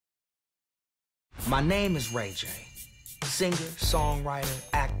My name is Ray J, singer, songwriter,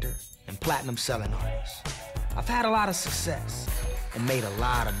 actor, and platinum selling artist. I've had a lot of success and made a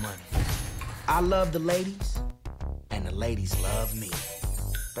lot of money. I love the ladies, and the ladies love me.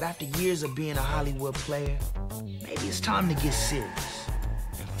 But after years of being a Hollywood player, maybe it's time to get serious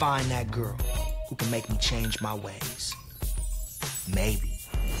and find that girl who can make me change my ways. Maybe.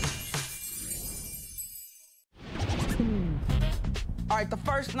 All right, the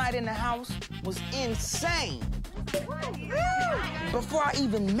first night in the house was insane. Before I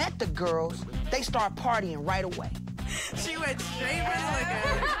even met the girls, they start partying right away. She went straight for the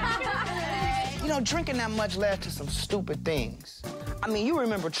liquor. You know, drinking that much led to some stupid things. I mean, you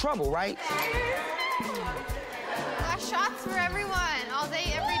remember Trouble, right? Shots for everyone, all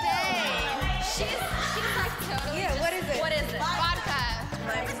day, every day. She's like totally. Yeah, what is it? What is it?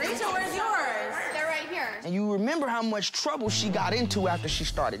 Vodka. Rachel, where's yours? They're right here. And you remember how much trouble she got into after she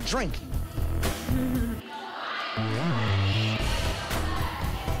started drinking.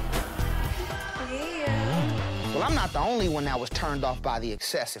 Well, I'm not the only one that was turned off by the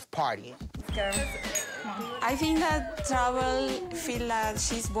excessive partying. I think that Trouble feel like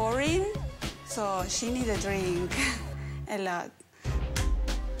she's boring, so she need a drink a lot.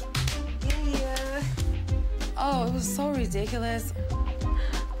 Yeah. Oh, it was so ridiculous.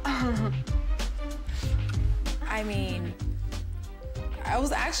 I mean, I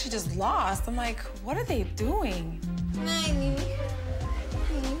was actually just lost. I'm like, what are they doing?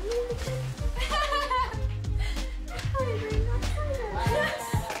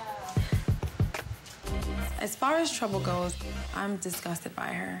 As far as Trouble goes, I'm disgusted by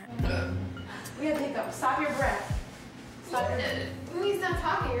her. We gotta take up. Stop your breath. Stop your breath. Please stop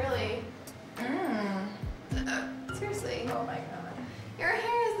talking, really. Seriously. Oh my god. Your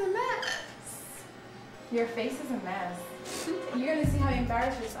hair is a mess. Your face is a mess. You're gonna see how you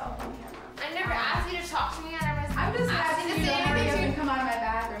embarrass yourself on camera. I never asked you to talk to me. I never I'm just asking you to say hurry up anything and come out of my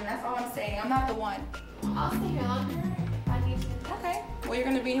bathroom. That's all I'm saying. I'm not the one. I'll stay here longer if I need to. Okay. Well, you're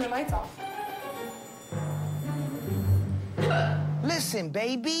gonna be here with lights off. Listen,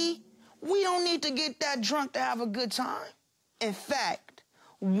 baby, we don't need to get that drunk to have a good time. In fact,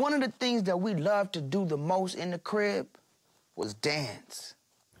 one of the things that we loved to do the most in the crib was dance.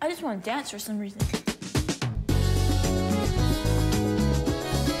 I just want to dance for some reason.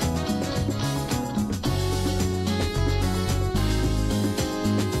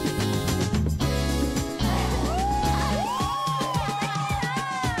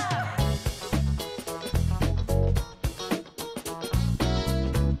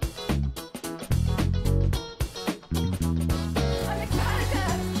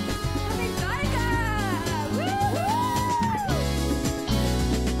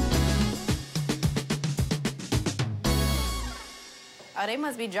 Oh, they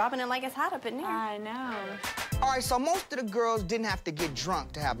must be dropping it like it's hot up in there. I know. All right, so most of the girls didn't have to get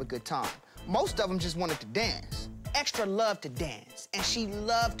drunk to have a good time. Most of them just wanted to dance. Extra loved to dance, and she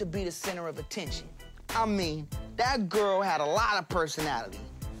loved to be the center of attention. I mean, that girl had a lot of personality,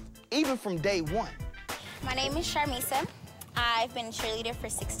 even from day one. My name is Sharmisa. I've been a cheerleader for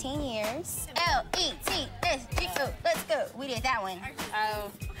 16 years. L-E-T-S-G-O, let's go. We did that one. I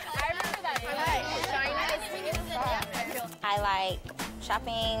remember that. I like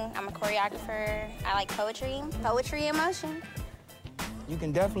shopping. I'm a choreographer. I like poetry. Poetry in motion. You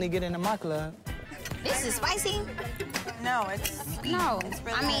can definitely get into my club. This is spicy. No, it's No,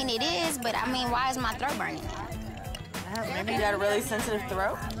 really I mean it is, but I mean, why is my throat burning? maybe you got a really sensitive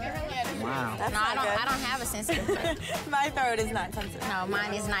throat. Wow. No, I don't have a sensitive throat. My throat is not sensitive. No,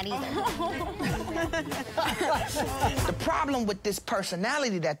 mine is not either. The problem with this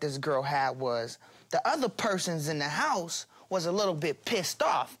personality that this girl had was the other persons in the house was a little bit pissed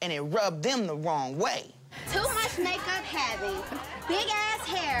off, and it rubbed them the wrong way. Too much makeup having, big ass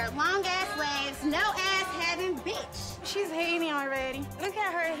hair, long ass legs, no ass having bitch. She's hating already. Look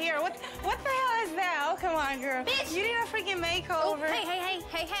at her hair. What the hell is that? Oh, come on, girl. Bitch. You need a freaking makeover. Oh, hey.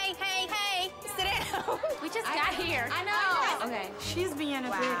 Sit down. We just got here. I know. Okay. She's being a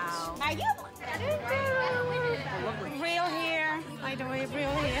bitch. Are you? Real hair. Like the way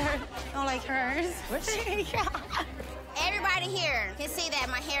real hair. Not like hers. Everybody here can see that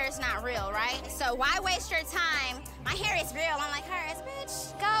my hair is not real, right? So why waste your time? My hair is real, unlike hers,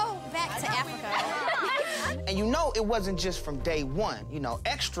 bitch. Go back to Africa. And you know it wasn't just from day one. You know,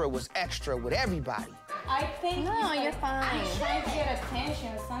 extra was extra with everybody. I think you're fine. I'm trying to get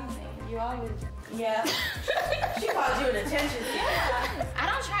attention or something. You always... Yeah. She calls you an attention. Yeah. I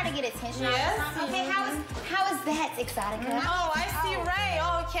don't try to get attention all the time. Okay, how is that, Exotica? Oh, I see Ray.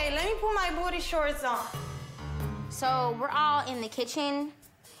 Okay, let me put my booty shorts on. So we're all in the kitchen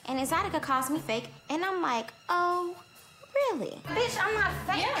and Exotica calls me fake, and I'm like, oh, really? Bitch, I'm not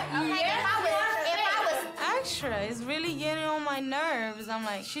fake. Yeah, okay, yeah, if I was Extra, it's really getting on my nerves. I'm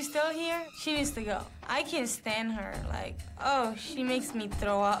like, she's still here? She needs to go. I can't stand her. Like, oh, she makes me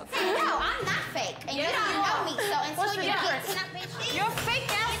throw up. no, I'm not fake, and you don't know me, so until you get to that bitch, You're a fake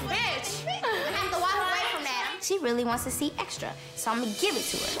ass bitch. I have to walk away from that. She really wants to see Extra, so I'm gonna give it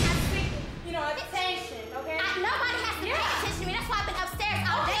to her. You know, attention, okay? Nobody has to pay attention to me. That's why I've been upstairs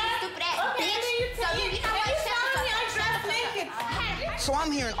all day, stupid ass bitch. So you know what? So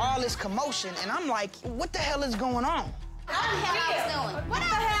I'm hearing all this commotion, and I'm like, what the hell is going on? What the hell I was doing? What the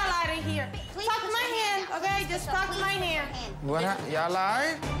hell out of here? Please Talk put to my your hand, down. okay? Just talk to my hand. What? Y'all all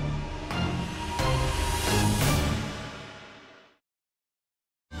right?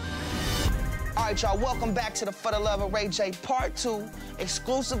 All right, y'all, welcome back to the For the Love of Ray J Part 2,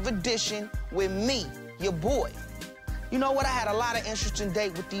 exclusive edition with me, your boy. You know what? I had a lot of interesting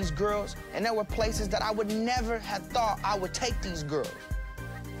dates with these girls, and there were places that I would never have thought I would take these girls.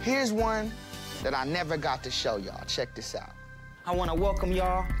 Here's one that I never got to show y'all. Check this out. I want to welcome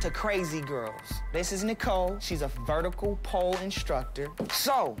y'all to Crazy Girls. This is Nicole. She's a vertical pole instructor.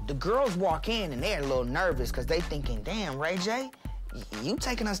 So the girls walk in, and they're a little nervous because they thinking, damn, Ray J, you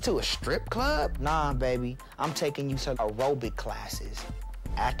taking us to a strip club? Nah, baby. I'm taking you to aerobic classes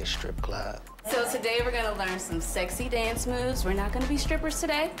at the strip club. So today we're gonna learn some sexy dance moves. We're not gonna be strippers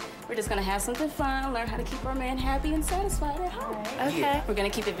today. We're just gonna have something fun, learn how to keep our man happy and satisfied at home. Okay. Yeah. We're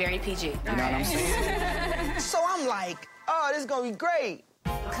gonna keep it very PG. You know what I'm saying? So I'm like, oh, this is gonna be great.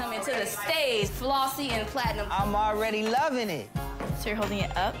 Coming to the stage, Flossie and Platinum. I'm already loving it. So you're holding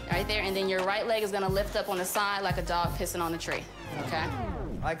it up? Right there, and then your right leg is gonna lift up on the side like a dog pissing on a tree. Okay?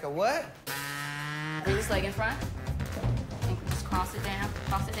 Like a what? Bring this leg in front. And just cross it down,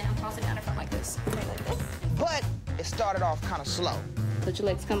 cross it down, cross it down in front like this. Okay, like this. But it started off kind of slow. Let your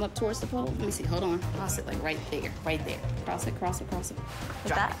legs come up towards the pole. Let me see, hold on. Cross it like right there, right there. Cross it, cross it, cross it.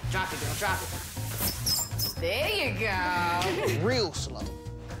 Drop it. Drop it, girl, drop it. There you go. Real slow.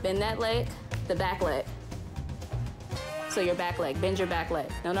 Bend that leg, the back leg. So your back leg, bend your back leg.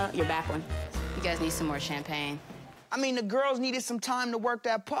 No, your back one. You guys need some more champagne. I mean, the girls needed some time to work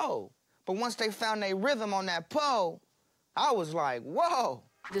that pole. But once they found their rhythm on that pole, I was like, whoa.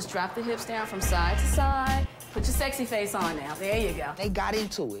 Just drop the hips down from side to side. Put your sexy face on now. There you go. They got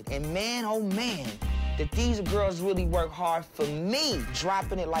into it. And man, oh man, that these girls really work hard for me.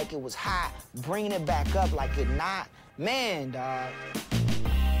 Dropping it like it was hot, bringing it back up like it not. Man, dog.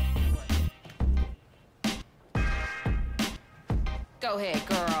 Go ahead,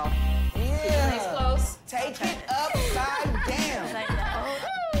 girl. Yeah. Keep your legs close. Take it upside down.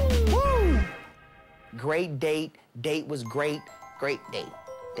 Woo! Great date. Date was great. Great date.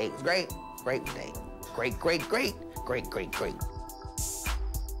 Date was great. Great date. Great, great, great. Great, great, great.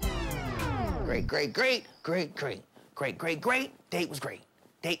 Great, great, great. Great, great. Great, great, great. Date was great.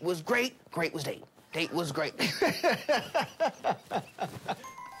 Date was great. Great was date. Date was great.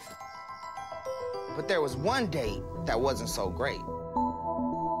 But there was one date that wasn't so great.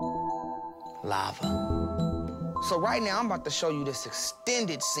 Lava. So right now, I'm about to show you this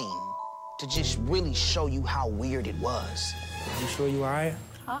extended scene to just really show you how weird it was. You sure you all right?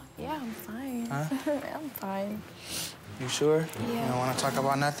 Yeah, I'm fine. Huh? I'm fine. You sure? Yeah. You don't want to talk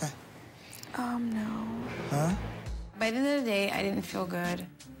about nothing? No. Huh? By the end of the day, I didn't feel good.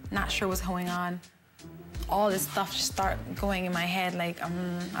 Not sure what's going on. All this stuff just start going in my head like,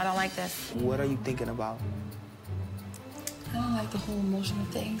 I don't like this. What are you thinking about? I don't like the whole emotional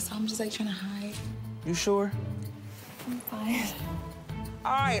thing, so I'm just like trying to hide. You sure? I'm fine.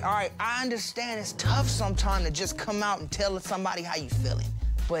 All right. I understand it's tough sometimes to just come out and tell somebody how you feeling.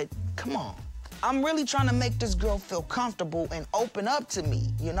 But come on. I'm really trying to make this girl feel comfortable and open up to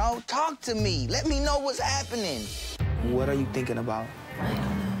me, you know? Talk to me. Let me know what's happening. What are you thinking about? I don't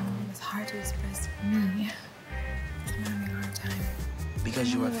know. It's hard to express for me. I'm having a hard time.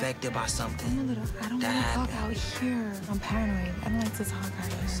 Because you're affected by something. I don't want to talk out here. I'm paranoid. I don't like to talk out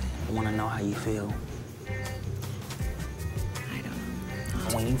here. I want to know how you feel. I don't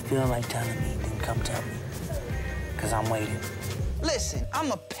know. When you feel like telling me, then come tell me. Because I'm waiting. Listen,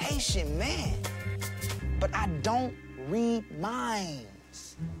 I'm a patient man, but I don't read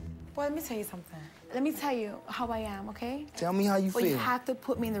minds. Well, let me tell you something. Let me tell you how I am, okay? Tell me how you Well, feel. you have to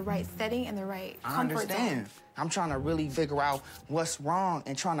put me in the right setting and the right comfort zone. I understand. I'm trying to really figure out what's wrong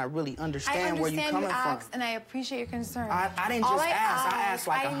and trying to really understand where you're coming from. And I appreciate your concern. I didn't just ask. I asked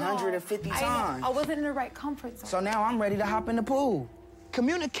like 150 times. I wasn't in the right comfort zone. So now I'm ready to hop in the pool.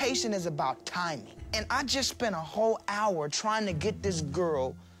 Communication is about timing. And I just spent a whole hour trying to get this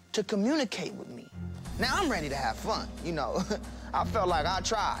girl to communicate with me. Now I'm ready to have fun, you know. I felt like I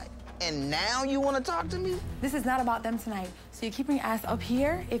tried. And now you want to talk to me? This is not about them tonight. So you're keeping your ass up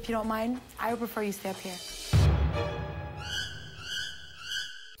here, if you don't mind. I would prefer you stay up here.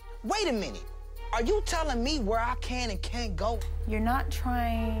 Wait a minute. Are you telling me where I can and can't go? You're not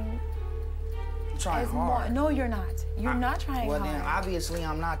trying... I'm trying hard. No, you're not. You're not trying hard. Well, then, obviously,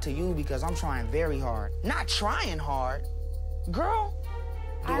 I'm not to you because I'm trying very hard. Not trying hard. Girl,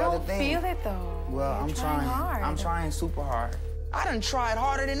 I don't feel it, though. Well, I'm trying hard. I'm trying super hard. I done tried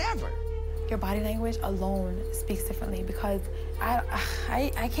harder than ever. Your body language alone speaks differently because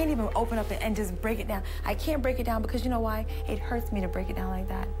I can't even open up and just break it down. I can't break it down because you know why? It hurts me to break it down like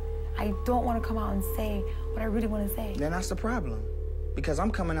that. I don't want to come out and say what I really want to say. Then that's the problem. Because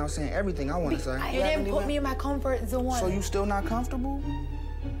I'm coming out saying everything I want to say. You didn't put me in my comfort zone. So you still not comfortable?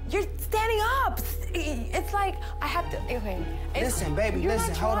 You're standing up. It's like I have to. Okay. Listen, baby,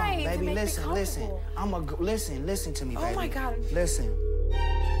 listen. Hold on, baby. Listen. Listen to me, baby. Oh my God. Listen.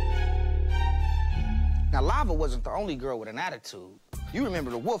 Now, Lava wasn't the only girl with an attitude. You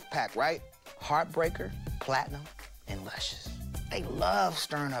remember the Wolf Pack, right? Heartbreaker, Platinum, and Luscious. They love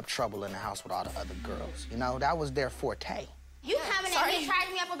stirring up trouble in the house with all the other girls. You know, that was their forte. You coming at me,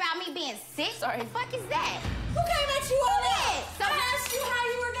 charging me up about me being sick? Sorry. What the fuck is that? Who came at you on that? So I asked you how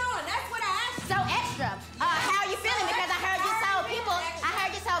you were doing. That's what I asked you. So extra. How are you feeling? Because I heard you told people. I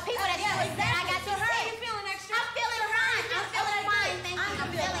heard you told people that you was that I got you How are sick. you feeling extra? I'm feeling fine. I'm feeling fine. Thank you. I'm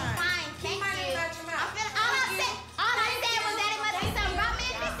feeling fine. Thank you. All I said was that it must be something wrong,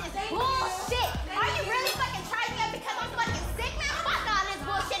 man. This is bullshit. Are you really fucking trying me up because I'm fucking sick, man? Fuck all this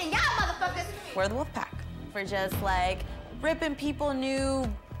bullshit and y'all motherfuckers. We're the Wolf Pack. We're just like ripping people new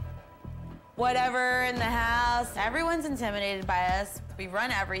whatever in the house. Everyone's intimidated by us. We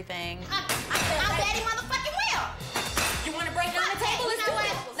run everything. I'm daddy motherfucking will. You want to break down the table? Let's do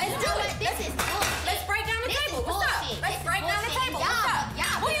it. Let's do it. This is bullshit. Let's break down the table. What's up? Let's break down the table. What's up?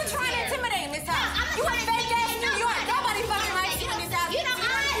 Who are you trying to intimidate in this house? You a fake ass New York. Nobody fucking likes you in this house. You know,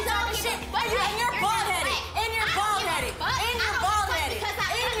 I'm talking shit. And you're bald headed. And you're bald headed. And you're bald headed.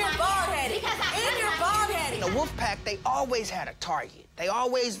 And you're bald headed. And you're bald headed. The Wolf Pack, they always had a target. They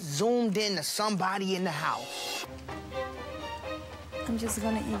always zoomed in to somebody in the house. I'm just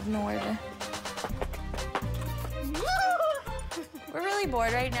gonna ignore it. We're really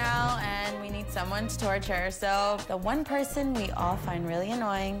bored right now, and we need someone to torture. So the one person we all find really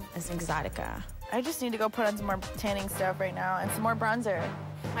annoying is Exotica. I just need to go put on some more tanning stuff right now and some more bronzer.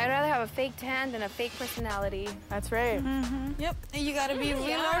 I'd rather have a fake tan than a fake personality. That's right. Yep, you gotta be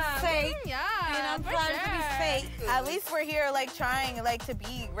real or fake. Yeah, And I'm for trying to be sure. fake. At least we're here, like, trying, like, to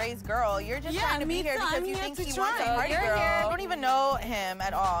be Ray's girl. You're just trying to be here because you think he wants a party girl. You don't even know him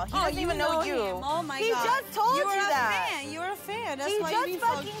at all. He doesn't even know you. Oh my he God. just told you that. You're a fan. That's He why just you be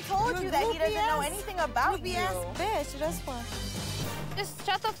fucking told you that he doesn't know anything about you. Groupie-ass bitch, that's why. Just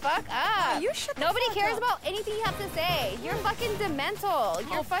shut the fuck up. You shut the Nobody fuck cares up. about anything you have to say. You're fucking demental.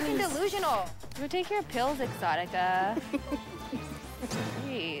 You're fucking please. delusional. You take your pills, Exotica.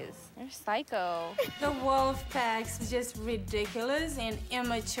 Jeez, you're psycho. The Wolf Pack's just ridiculous and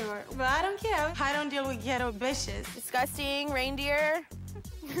immature. But I don't care. I don't deal with ghetto bitches. Disgusting reindeer.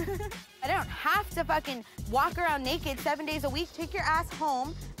 I don't have to fucking walk around naked 7 days a week. Take your ass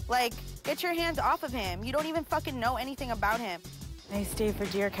home. Like, get your hands off of him. You don't even fucking know anything about him. Nice day for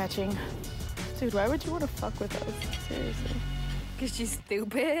deer catching. Dude, why would you want to fuck with us? Seriously. Because she's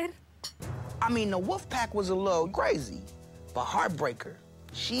stupid. I mean, the Wolf Pack was a little crazy, but Heartbreaker,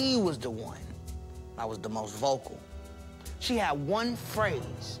 she was the one that was the most vocal. She had one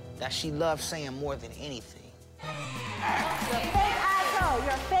phrase that she loved saying more than anything. You're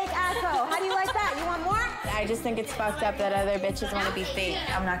a fake asshole. How do you like that? You want more? I just think it's fucked up that other bitches want to be fake.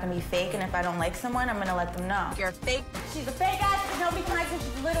 I'm not gonna be fake, and if I don't like someone, I'm gonna let them know. You're fake. She's a fake ass because nobody can like her.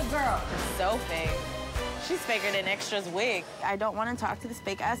 She's a little girl. So fake. She's faker than Extra's wig. I don't want to talk to this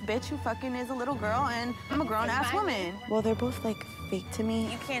fake ass bitch who fucking is a little girl and I'm a grown ass woman. Well, they're both like fake to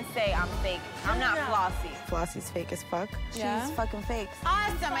me. You can't say I'm fake. I'm not Flossie. Flossie's fake as fuck. Yeah? She's fucking fake.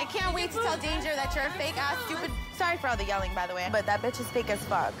 Awesome. I can't wait to tell Danger that you're a fake ass stupid. Sorry for all the yelling, by the way, but that bitch is fake as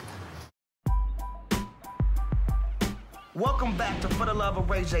fuck. Welcome back to For the Love of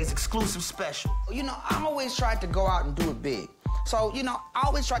Ray J's exclusive special. You know, I always tried to go out and do it big. So, you know, I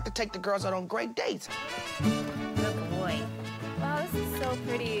always tried to take the girls out on great dates. Good boy. Wow, this is so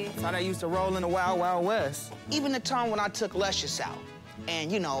pretty. That's how they used to roll in the Wild Wild West. Even the time when I took Luscious out.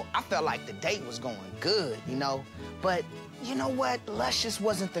 And, you know, I felt like the date was going good, you know? But, you know what? Luscious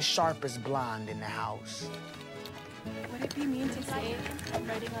wasn't the sharpest blonde in the house. Would it be mean to say I'm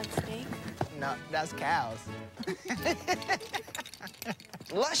riding on steak? No, that's cows.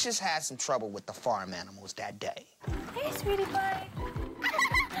 Luscious had some trouble with the farm animals that day. Hey, sweetie pie.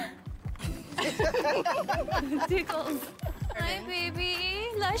 Tickles. Hi, baby.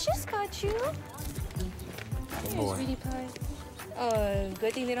 Luscious got you. Hey, boy. sweetie pie. Oh,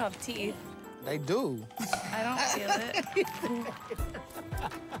 good thing they don't have teeth. They do. I don't feel it.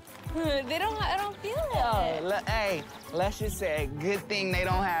 I don't feel it. Oh, hey, Luscious said, good thing they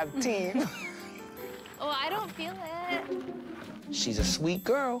don't have teeth. Oh, I don't feel it. She's a sweet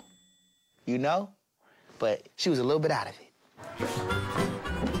girl, you know, but she was a little bit out of it.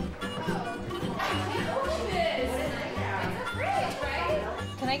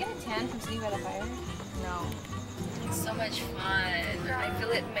 Can I get a tan from sitting by the fire? No. It's so much fun. I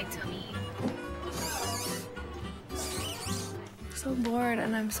feel it in my tummy. So bored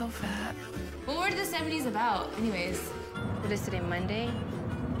and I'm so fat. What were the 70s about, anyways? What is today, Monday?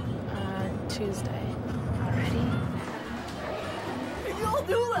 Tuesday. Already? You don't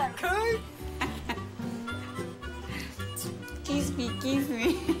do that, Kurt. Kiss me, kiss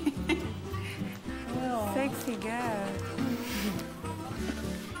me. Oh. Sexy girl.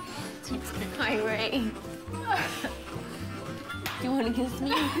 Hi, Ray. You want to kiss me?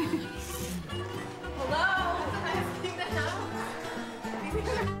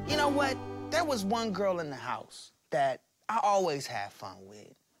 You know what? There was one girl in the house that I always had fun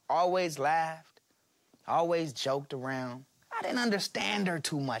with. Always laughed, always joked around. I didn't understand her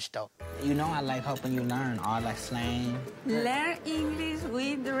too much, though. You know I like helping you learn all that slang. Learn English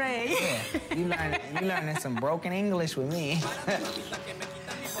with Ray. Yeah, you learning some broken English with me.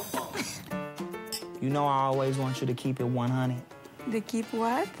 You know I always want you to keep it 100. They keep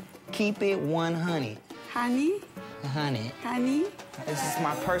what? Keep it 100. Honey? Honey. Honey? This is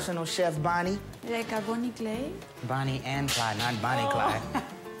my personal chef, Bonnie. Like a Bonnie Clay? Bonnie and Clyde, not Bonnie Clyde.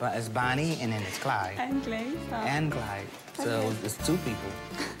 But it's Bonnie and then it's Clyde. And Clay? Oh. And Clyde. So it's two people.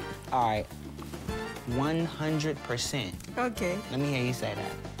 All right. 100%. Okay. Let me hear you say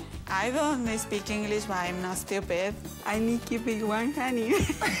that. I don't speak English, but I'm not stupid. I need keeping one honey.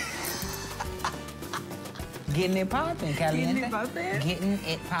 Getting it poppin', Caliente. Getting it poppin'? Getting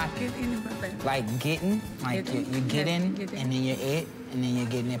it poppin'. Getting it poppin'. Like getting, like Getting? you get in, Yes, and then you're it, and then you're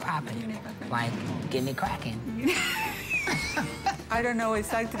getting it poppin'. Getting it poppin'. Like getting it cracking. I don't know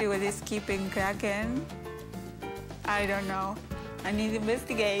exactly what is keeping cracking. I don't know. I need to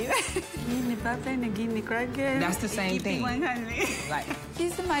investigate. Getting it poppin' and getting it cracking. That's the same keeping thing. One honey. Like,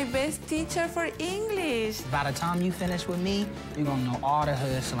 He's my best teacher for English. by the time you finish with me, you're gonna know all the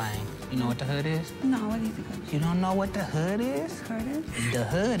hood slang. You know what the hood is? No, what is it? You don't know what the hood is? Heard it? The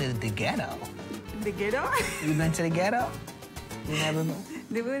hood is the ghetto. The ghetto? You been to the ghetto? You never been?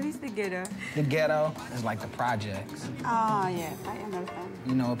 What is the ghetto? The ghetto is like the projects. Oh, yes, I understand.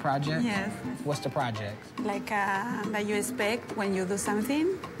 You know a project? Yes. What's the projects? Like that you expect when you do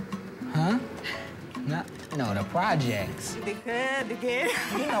something? Huh? No, the projects. The hood, the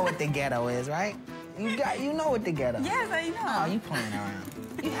ghetto. You know what the ghetto is, right? You know what the ghetto is. Yes, I know. Oh, you playing around.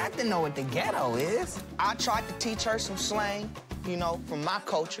 You have to know what the ghetto is. I tried to teach her some slang, you know, from my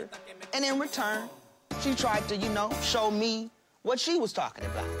culture. And in return, she tried to, you know, show me what she was talking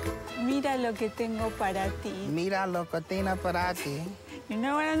about. Mira lo que tengo para ti. Mira lo que tengo para ti. You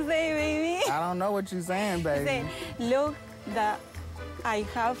know what I'm saying, baby? I don't know what you're saying, baby. Say, look that I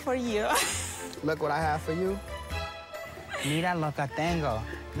have for you. Look what I have for you. Mira lo que tengo.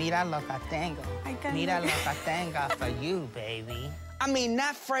 Mira lo que tengo. Mira lo que tengo for you, baby. I mean,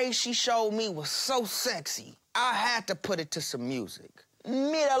 that phrase she showed me was so sexy. I had to put it to some music.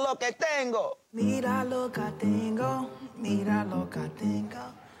 Mira lo que tengo. Mira lo que tengo. Mira lo que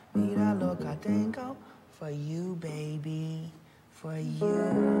tengo. Mira lo que tengo for you, baby. For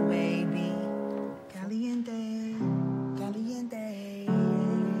you, baby. Caliente. Caliente.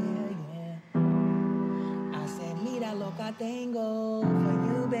 Yeah. I said, mira lo que tengo for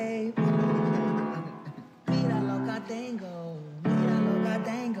you, baby. Mira lo que tengo. Mira lo que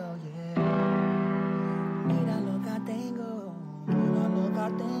tengo, yeah. Mira lo que tengo. Mira lo que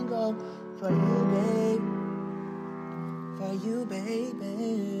tengo for you, babe. For you, baby.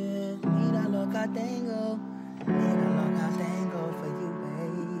 Mira lo que tengo. Mira lo que tengo for you,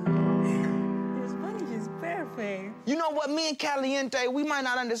 babe. Your Spanish is perfect. You know what? Me and Caliente, we might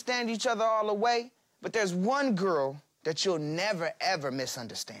not understand each other all the way, but there's one girl that you'll never, ever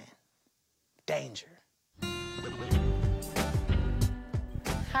misunderstand. Danger.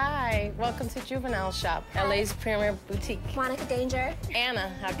 Hi, welcome to Juvenile Shop, LA's premier boutique. Monica Danger.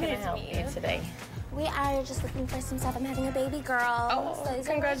 Anna, how can I help you today? We are just looking for some stuff. I'm having a baby girl. Oh, so these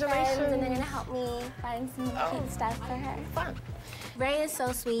congratulations. are my friends, and they're gonna help me find some cute stuff for her. Fun. Ray is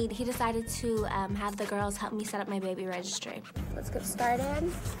so sweet. He decided to have the girls help me set up my baby registry. Let's get started.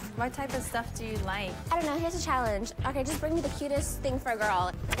 What type of stuff do you like? I don't know, here's a challenge. Okay, just bring me the cutest thing for a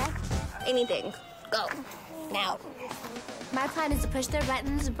girl, okay? Anything. Go. Now. My plan is to push their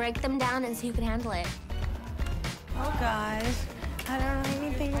buttons, break them down, and see who can handle it. Oh, gosh. I don't know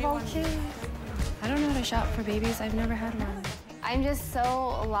anything about kids. I don't know how to shop for babies. I've never had one. I'm just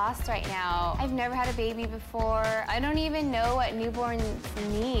so lost right now. I've never had a baby before. I don't even know what newborns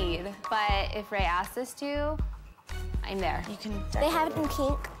need. But if Ray asks us to, I'm there. You can. They have it in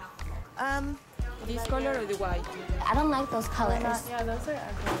pink. This color or the white? I don't like those colors. Yeah, those are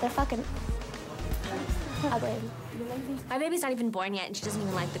ugly. They're fucking ugly. My baby's not even born yet, and she doesn't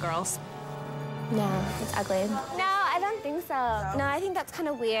even like the girls. No, it's ugly. No, I don't think so. No, I think that's kind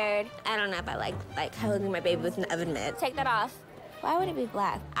of weird. I don't know if I like holding my baby with an oven mitt. Take that off. Why would it be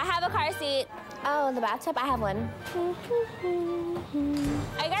black? I have a car seat. Oh, in the bathtub, I have one. Are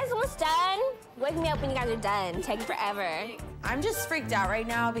you guys almost done? Wake me up when you guys are done. Take forever. I'm just freaked out right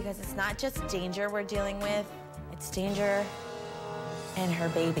now because it's not just danger we're dealing with. It's danger and her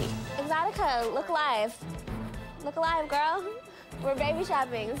baby. Exotica, look alive. Look alive, girl. We're baby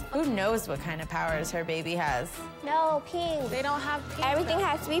shopping. Who knows what kind of powers her baby has? No, pink. They don't have pink. Everything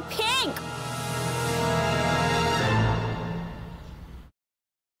has to be pink.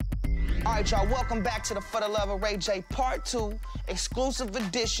 All right, y'all, welcome back to the For the Love of Ray J Part 2, exclusive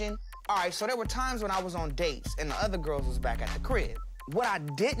edition. All right, so there were times when I was on dates and the other girls was back at the crib. What I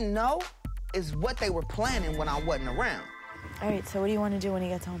didn't know is what they were planning when I wasn't around. All right, so what do you want to do when he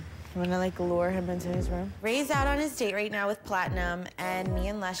gets home? You want to, like, lure him into his room? Ray's out on his date right now with Platinum, and me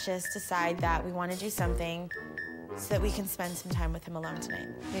and Luscious decide that we want to do something so that we can spend some time with him alone tonight.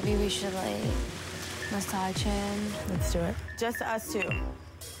 Maybe we should, like, massage him. Let's do it. Just us two.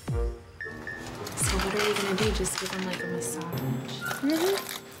 So what are we gonna do? Just give him, like, a massage?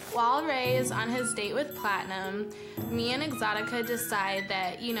 While Ray is on his date with Platinum, me and Exotica decide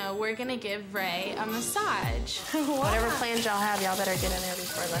that, you know, we're gonna give Ray a massage. Whatever plans y'all have, y'all better get in there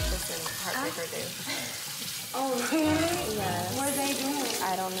before Luscious and Heartbreaker do. Oh, really? Yes. What are they doing?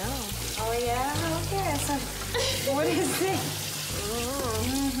 I don't know. Oh, yeah? Okay, so what is it?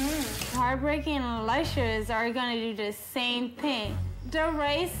 Heartbreaking and Luscious are gonna do the same thing. The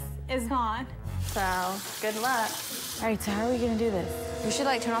race is on. So, good luck. All right, so how are we going to do this? We should,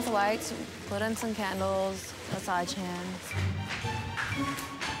 like, turn off the lights, put in some candles, massage hands.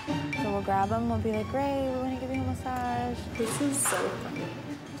 So we'll grab him, we'll be like, Ray, we want to give you a massage. This is so funny.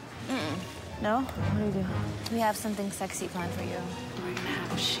 No? What do we do? We have something sexy planned for you. We're gonna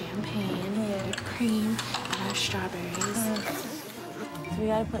have champagne, whipped cream, and our strawberries. So we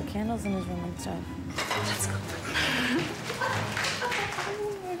got to put candles in his room and stuff. Let's go.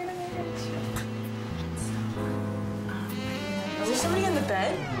 Is there somebody in the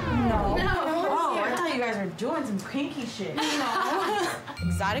bed? No. Oh, I thought you guys were doing some kinky shit. No.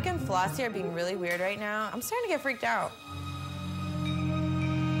 Exotic and Flossie are being really weird right now. I'm starting to get freaked out.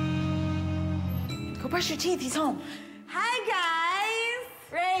 Go brush your teeth, he's home. Hi, guys.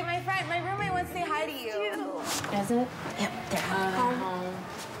 Ray, my roommate wants to say hi to you. Is it? Yep, they're home.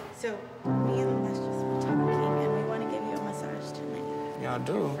 So, me and Les just were talking, and we want to give you a massage tonight. Y'all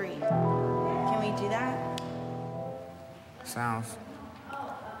do? For free. Can we do that? Sounds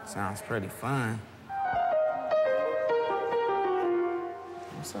pretty fun.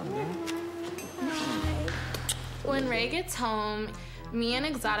 What's up, man? When Ray gets home, me and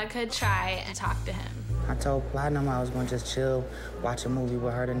Exotica try and talk to him. I told Platinum I was gonna just chill, watch a movie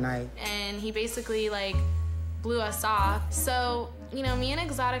with her tonight. And he basically, like, blew us off. So, you know, me and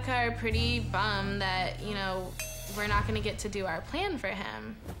Exotica are pretty bummed that, you know, we're not gonna get to do our plan for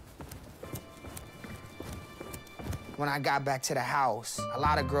him. When I got back to the house, a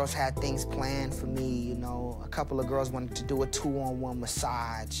lot of girls had things planned for me, you know. A couple of girls wanted to do a 2-on-1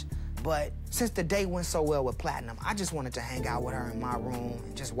 massage. But since the date went so well with Platinum, I just wanted to hang out with her in my room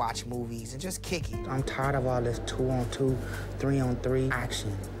and just watch movies and just kick it. I'm tired of all this 2-on-2, 3-on-3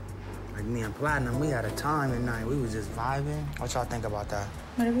 action. Like me and Platinum, we had a time at night. We was just vibing. What y'all think about that?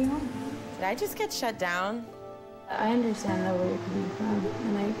 What are we on? Did I just get shut down? I understand that where you're coming from,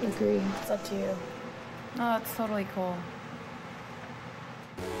 and I agree. It's up to you. Oh, it's totally cool.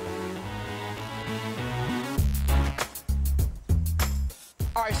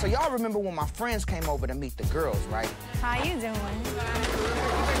 All right, so y'all remember when my friends came over to meet the girls, right? How you doing?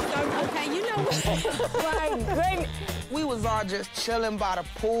 Okay, you know what? Great. We was all just chilling by the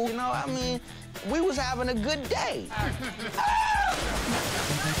pool, you know? I mean, we was having a good day.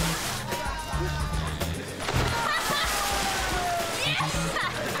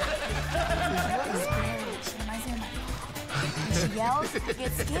 She reminds me of my mom. When she yells, I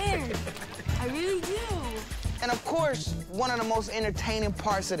get scared. I really do. And of course, one of the most entertaining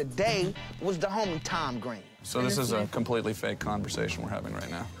parts of the day was the homie Tom Green. So this is a completely fake conversation we're having right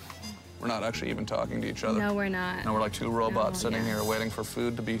now. We're not actually even talking to each other. No, we're not. No, we're like two robots sitting here waiting for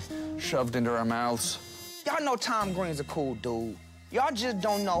food to be shoved into our mouths. Y'all know Tom Green's a cool dude. Y'all just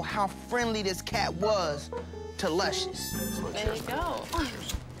don't know how friendly this cat was to Luscious. There you go.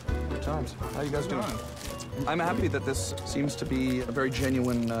 Good times. How you guys doing? I'm happy that this seems to be a very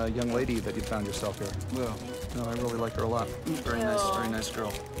genuine young lady that you found yourself here. Yeah. No, I really like her a lot. Very nice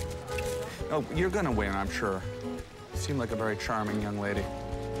girl. Oh, you're gonna win, I'm sure. You seem like a very charming young lady.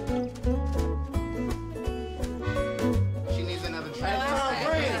 She needs another drink.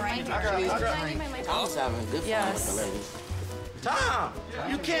 Tom's having good fun with the ladies. Tom,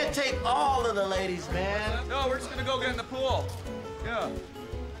 you can't take all of the ladies, man. No, we're just gonna go get in the pool. Yeah.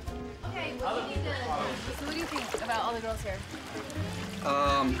 Okay, so what do you think about all the girls here?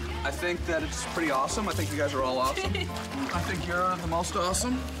 I think that it's pretty awesome. I think you guys are all awesome. I think you're the most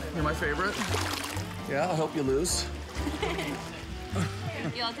awesome. You're my favorite. Yeah, I hope you lose.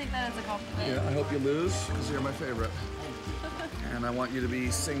 Yeah, I'll take that as a compliment. Yeah, I hope you lose, because you're my favorite. And I want you to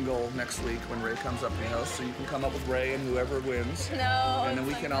be single next week when Ray comes up to your house, so you can come up with Ray and whoever wins. No. And then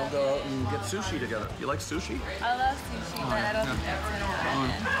we can all go and get sushi together. You like sushi? I love sushi, but I don't think that's gonna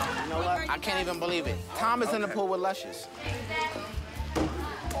happen. You know what? I can't even believe it. Tom is in the pool with Luscious.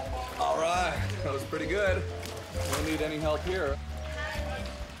 All right, that was pretty good. Don't need any help here.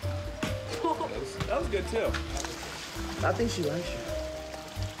 That was good too. I think she likes you.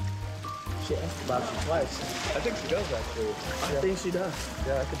 She asked about you twice. I think she does, actually. I think she does.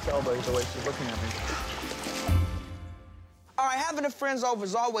 Yeah, I can tell by the way she's looking at me. All right, having the friends over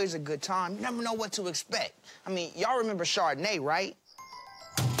is always a good time. You never know what to expect. I mean, y'all remember Chardonnay, right?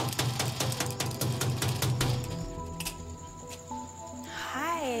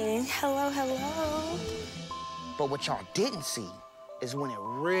 Hi. Hello. But what y'all didn't see is when it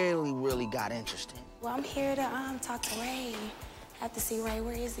really, really got interesting. Well, I'm here to talk to Ray. I have to see Ray.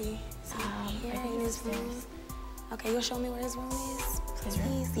 Where is he? Is he here in his room? Okay, you'll show me where his room is,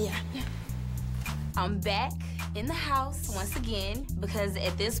 please? Yeah. I'm back in the house once again because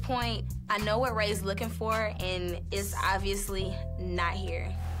at this point, I know what Ray's looking for, and it's obviously not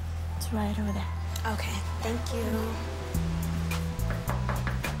here. It's right over there. Okay, thank you.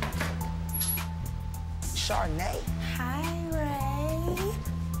 Chardonnay. Hi, Ray.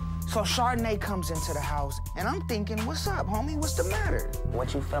 So Chardonnay comes into the house, and I'm thinking, what's up, homie? What's the matter?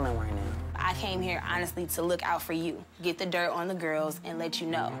 What you feeling right now? I came here, honestly, to look out for you, get the dirt on the girls, and let you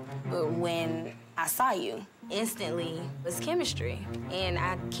know. But when I saw you, instantly, it was chemistry, and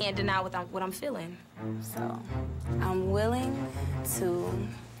I can't deny what I'm feeling. So I'm willing to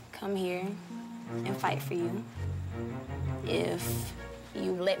come here and fight for you if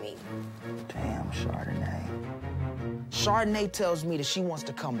you let me. Damn, Chardonnay. Chardonnay tells me that she wants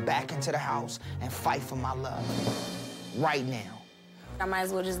to come back into the house and fight for my love. Right now. I might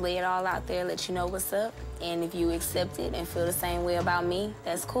as well just lay it all out there, let you know what's up. And if you accept it and feel the same way about me,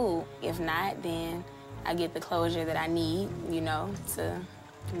 that's cool. If not, then I get the closure that I need, you know, to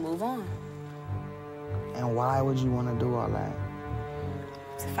move on. And why would you want to do all that?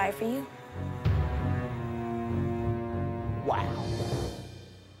 To fight for you. Wow.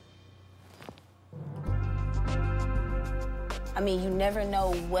 I mean, you never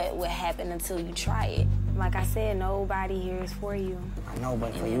know what would happen until you try it. Like I said, nobody here is for you. I know,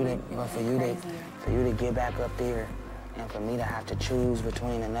 but for you to get back up there and for me to have to choose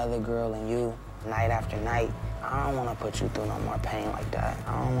between another girl and you night after night, I don't want to put you through no more pain like that.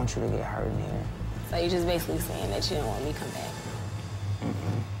 I don't want you to get hurt in here. So you're just basically saying that you don't want me to come back?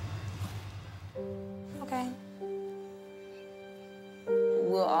 Okay.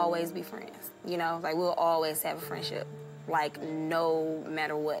 We'll always be friends, you know? Like, we'll always have a friendship. Like, no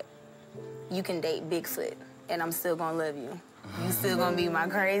matter what. You can date Bigfoot, and I'm still gonna love you. You still gonna be my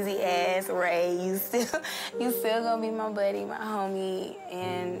crazy ass Ray. You still gonna be my buddy, my homie,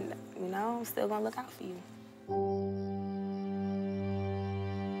 and you know, I'm still gonna look out for you.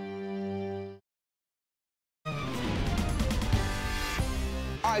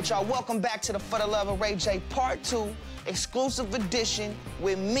 All right, y'all, welcome back to the For the Love of Ray J Part 2, exclusive edition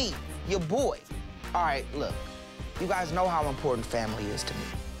with me, your boy. All right, look, you guys know how important family is to me.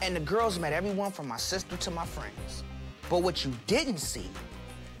 And the girls met everyone from my sister to my friends. But what you didn't see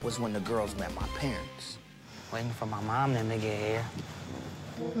was when the girls met my parents. Waiting for my mom and them to get here.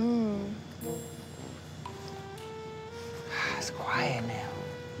 It's quiet now.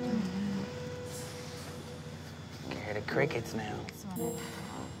 Can hear the crickets now.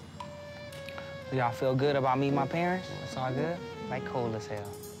 Do y'all feel good about meeting my parents? It's all good? Like cool as hell.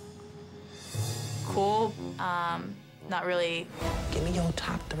 Cool, not really. Give me your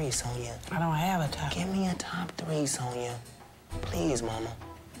top 3, Sonia. I don't have a top. Give me a top 3, Sonia. Please, Mama.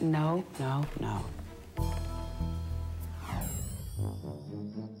 No, no, no.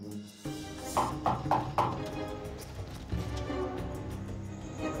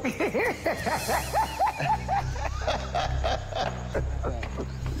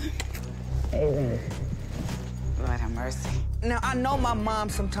 Lord have mercy. Now, I know my mom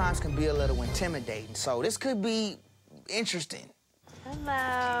sometimes can be a little intimidating, so this could be interesting.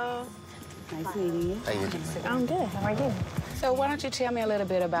 Hello. Nice meeting you. How you doing? I'm good. How are you? So why don't you tell me a little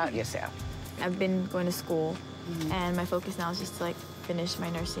bit about yourself? I've been going to school, and my focus now is just to, like, finish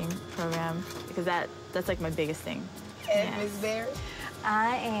my nursing program, because that's like, my biggest thing. And Ms. Berry?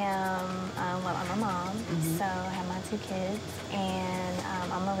 I am, well, I'm a mom, so I have my 2 kids, and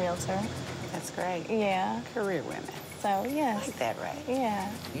I'm a realtor. That's great. Yeah. Career women. So, yes. Like that, right? Yeah.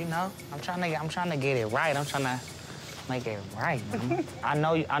 You know, I'm trying to get it right. I'm trying to make it right, Mama. I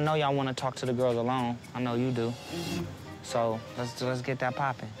know y'all want to talk to the girls alone. I know you do. So let's get that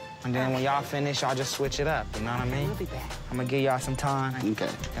popping. And then when y'all finish, y'all just switch it up. You know what I mean? We'll be back. I'm gonna give y'all some time. Okay.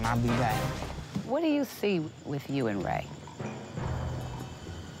 And I'll be back. What do you see with you and Ray?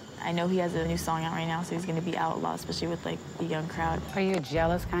 I know he has a new song out right now, so he's gonna be out a lot, especially with, like, the young crowd. Are you a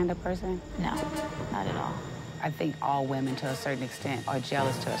jealous kind of person? No, not at all. I think all women, to a certain extent, are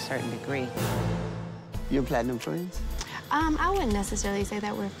jealous to a certain degree. You're Platinum friends? I wouldn't necessarily say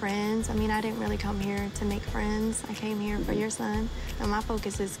that we're friends. I mean, I didn't really come here to make friends. I came here for your son, and my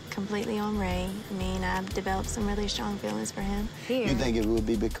focus is completely on Ray. I mean, I've developed some really strong feelings for him. Here. You think it would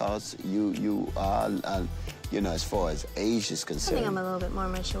be because you are, you know, as far as age is I concerned? think I'm a little bit more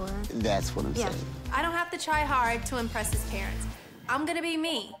mature. That's what I'm saying. I don't have to try hard to impress his parents. I'm gonna be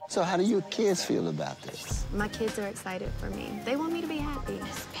me. So how do your kids feel about this? My kids are excited for me. They want me to be happy.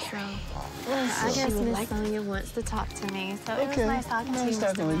 So, I guess Miss Sonia wants to talk to me. So it was nice talking to you. Nice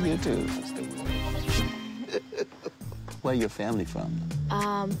talking with you, too. Where your family from?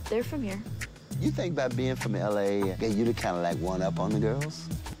 They're from here. You think by being from L.A., get you to kind of like one up on the girls?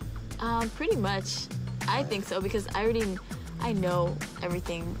 Pretty much. I think so, because I know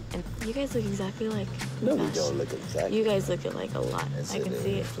everything, and you guys look exactly like. No, we don't look exactly. You guys look alike a lot. I can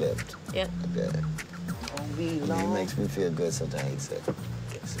see it. Flipped. Yep. Okay. It makes me feel good sometimes.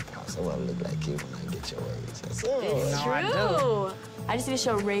 Guess it's possible I look like you when I get your age. That's all. It's true. I just need to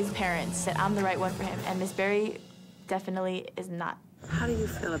show Ray's parents that I'm the right one for him, and Miss Berry definitely is not. How do you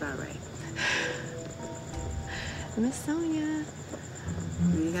feel about Ray? Miss Sonia.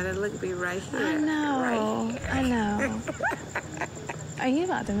 You gotta be right here. I know. Right here. I know. Are you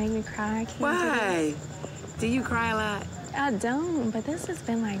about to make me cry? I can't Why? Do you cry a lot? I don't, but this has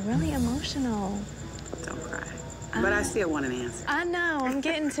been, like, really emotional. Don't cry. But I still want an answer. I know. I'm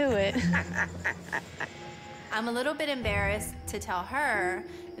getting to it. I'm a little bit embarrassed to tell her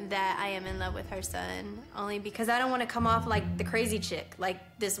that I am in love with her son, only because I don't want to come off like the crazy chick, like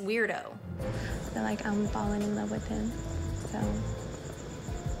this weirdo. I feel like I'm falling in love with him, so...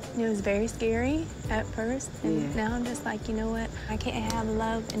 It was very scary at first, and now I'm just like, you know what? I can't have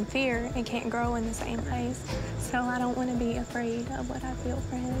love and fear and can't grow in the same place, so I don't want to be afraid of what I feel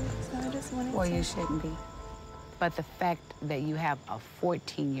for him, so I just wanted to... Well, you shouldn't be. But the fact that you have a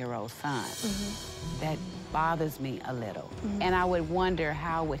 14-year-old son, that bothers me a little. And I would wonder,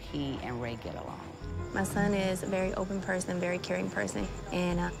 how would he and Ray get along? My son is a very open person, very caring person,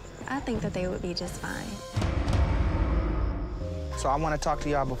 and I think that they would be just fine. So I want to talk to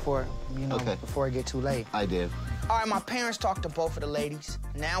y'all before, you know, before it get too late. I did. All right, my parents talked to both of the ladies.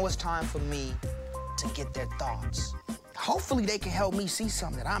 Now it's time for me to get their thoughts. Hopefully they can help me see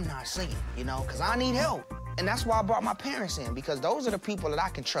something that I'm not seeing, you know, because I need help. And that's why I brought my parents in, because those are the people that I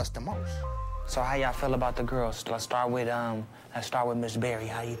can trust the most. So how y'all feel about the girls? Let's start with Miss Berry.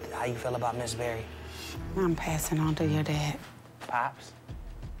 How you feel about Miss Berry? I'm passing on to your dad. Pops?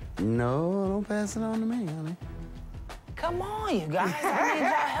 No, don't pass it on to me, honey. Come on, you guys. I need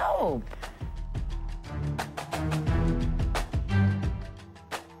y'all help.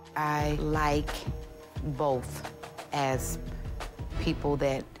 I like both as people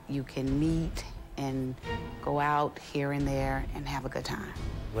that you can meet and go out here and there and have a good time.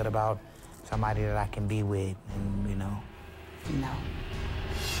 What about somebody that I can be with, and, you know? No.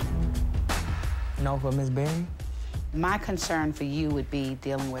 No for Miss Berry? My concern for you would be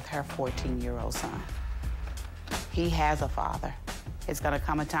dealing with her 14-year-old son. He has a father. It's gonna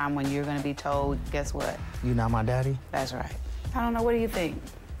come a time when you're gonna be told, guess what? You not my daddy? That's right. I don't know, what do you think?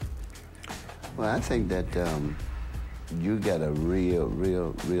 Well, I think that you got a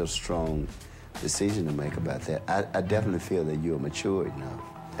real strong decision to make about that. I definitely feel that you're matured now.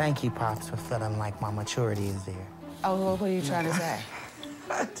 Thank you, Pops, for feeling like my maturity is there. Oh, well, what are you trying to say?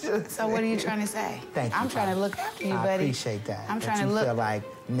 So what are you trying to say? Thank you, I'm trying to look after you, buddy. I appreciate that. I'm trying you to look. feel like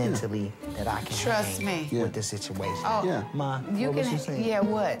mentally that I can Trust me. with the situation. Oh, yeah. Ma, you what was can. you saying? Yeah,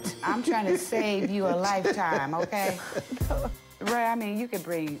 what? I'm trying to save you a lifetime, okay? Right, I mean, you could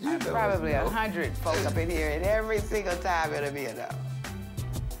bring probably 100 folks up in here, and every single time it'll be enough.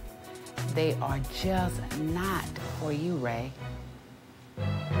 They are just not for you, Ray.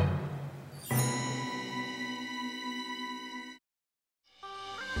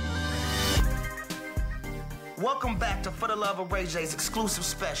 Welcome back to For the Love of Ray J's exclusive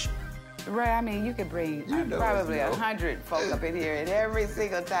special. Ray, I mean, you could bring probably 100 folks up in here, and every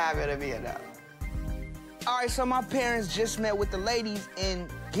single time it'll be enough. All right, so my parents just met with the ladies, and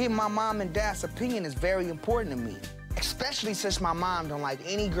getting my mom and dad's opinion is very important to me, especially since my mom don't like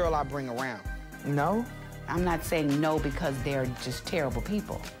any girl I bring around. No, I'm not saying no because they're just terrible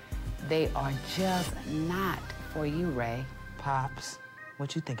people. They are just not for you, Ray. Pops,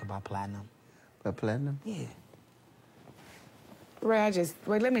 what you think about Platinum? About Platinum? Yeah. Ray,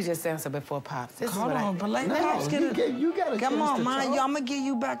 let me just answer before Pops. Hold on, but let Pops get it. You got a Come chance on, to man. talk. I'm gonna give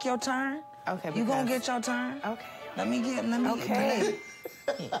you back your turn. Okay, You gonna get your turn? Okay. Let me get.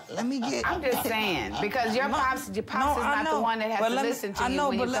 I'm just saying, because your Pops is not the one that has to listen to you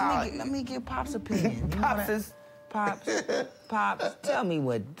when you talk. Let me get Pops' opinion. Pops, tell me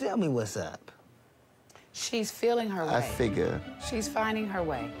what's up. She's feeling her way. I figure. She's finding her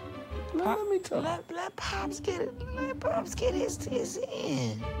way. Let me talk. Let Pops get it. Let Pops get his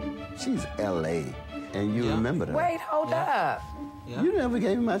in. She's L.A., and you remember that. Wait, hold up. Yeah. You never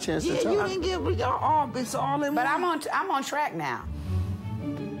gave me my chance to talk. You didn't give me it's all in But one. I'm on track now.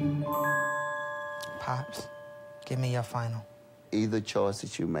 Pops, give me your final. Either choice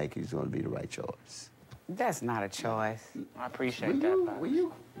that you make is going to be the right choice. That's not a choice. I appreciate Will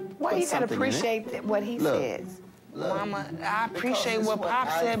you Why you gotta appreciate what he says? Mama, I appreciate what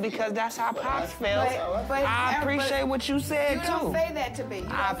Pops said because that's how Pops felt. But I appreciate what you said, You too. don't say that to me.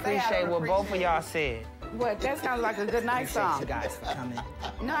 I appreciate what both of y'all said. What? That sounds like a good night song. Thank you guys for coming.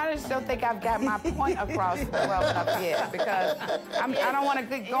 No, I just don't think I've got my point across well enough yet because I don't want to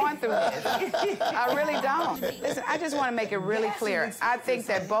keep going through this. I really don't. Listen, I just want to make it really clear. I think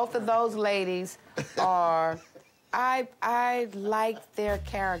that both of those ladies are. I like their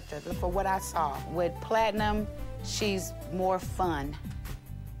character for what I saw. With Platinum, she's more fun.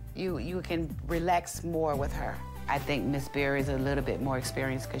 You can relax more with her. I think Miss Berry's a little bit more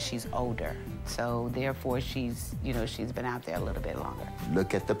experienced because she's older. So therefore she's been out there a little bit longer.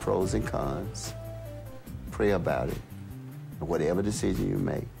 Look at the pros and cons. Pray about it. Whatever decision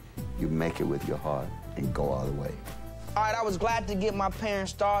you make it with your heart and go all the way. All right, I was glad to get my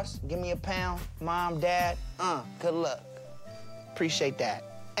parents' thoughts. Give me a pound. Mom, Dad, good luck. Appreciate that.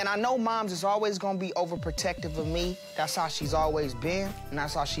 And I know Mom's is always gonna be overprotective of me. That's how she's always been, and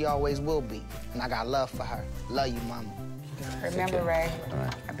that's how she always will be. And I got love for her. Love you, Mama. Remember, Ray,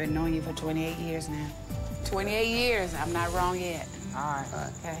 I've been knowing you for 28 years now. 28 years, I'm not wrong yet. All right.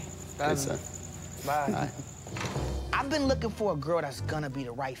 Okay. Good, son. Bye. All right. I've been looking for a girl that's gonna be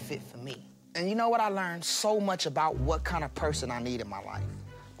the right fit for me. And you know what? I learned so much about what kind of person I need in my life.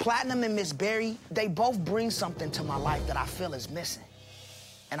 Platinum and Miss Berry, they both bring something to my life that I feel is missing.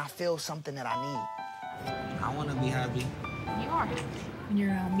 And I feel something that I need. I wanna be happy. You are happy when you're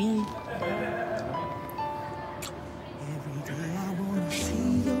around me. Every day I wanna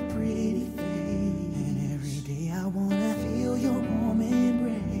see your pretty face, and every day I wanna feel your warm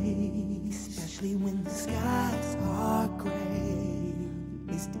embrace, especially when the skies are gray,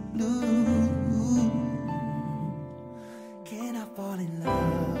 misty blue. Can I fall in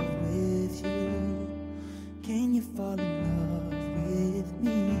love with you? Can you fall in love with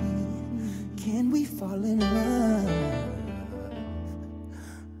me? Can we fall in love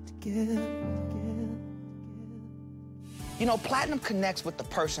together? You know, Platinum connects with the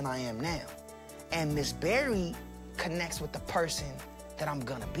person I am now. And Miss Berry connects with the person that I'm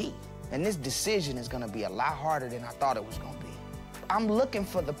gonna be. And this decision is gonna be a lot harder than I thought it was gonna be. I'm looking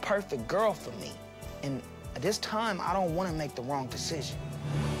for the perfect girl for me. And at this time, I don't wanna make the wrong decision.